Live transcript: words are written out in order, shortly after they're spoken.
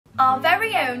our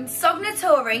very own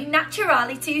Sognatori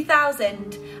Naturale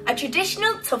 2000, a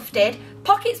traditional tufted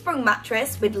pocket sprung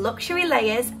mattress with luxury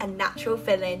layers and natural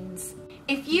fillings.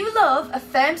 If you love a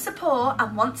firm support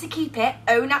and want to keep it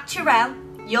au naturel,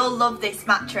 you'll love this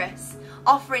mattress,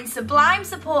 offering sublime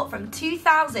support from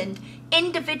 2000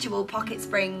 individual pocket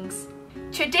springs.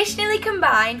 Traditionally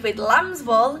combined with lamb's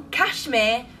wool,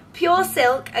 cashmere, pure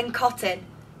silk and cotton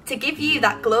to give you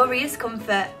that glorious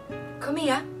comfort. Come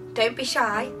here, don't be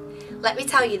shy. Let me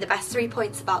tell you the best 3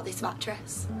 points about this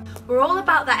mattress. We're all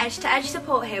about that edge-to-edge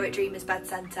support here at Dreamers Bed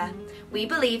Centre. We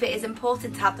believe it is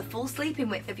important to have the full sleeping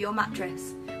width of your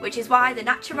mattress, which is why the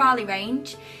Naturale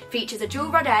range features a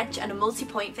dual rod edge and a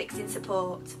multi-point fixing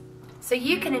support, so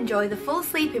you can enjoy the full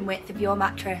sleeping width of your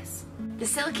mattress. The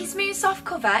silky smooth soft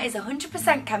cover is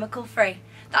 100% chemical free.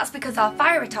 That's because our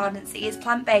fire retardancy is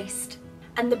plant-based.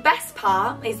 And the best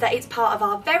part is that it's part of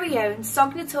our very own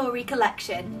Sognatori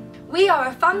Collection. We are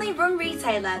a family-run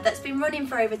retailer that's been running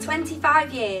for over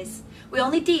 25 years. We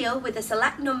only deal with a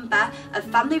select number of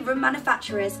family-run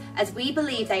manufacturers as we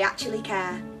believe they actually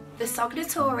care. The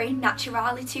Sognatori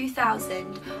Naturale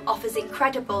 2000 offers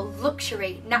incredible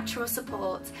luxury natural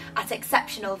support at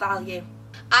exceptional value.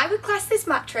 I would class this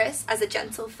mattress as a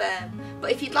gentle firm,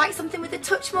 but if you'd like something with a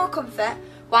touch more comfort,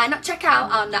 why not check out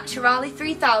our Naturale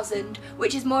 3000,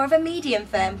 which is more of a medium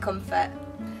firm comfort.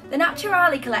 The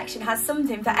Naturale collection has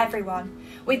something for everyone.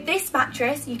 With this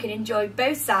mattress you can enjoy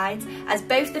both sides, as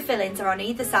both the fillings are on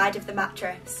either side of the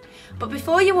mattress. But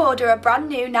before you order a brand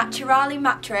new Naturale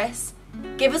mattress,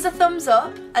 give us a thumbs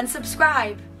up and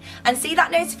subscribe. And see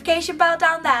that notification bell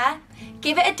down there?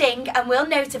 Give it a ding and we'll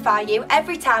notify you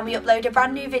every time we upload a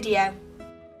brand new video.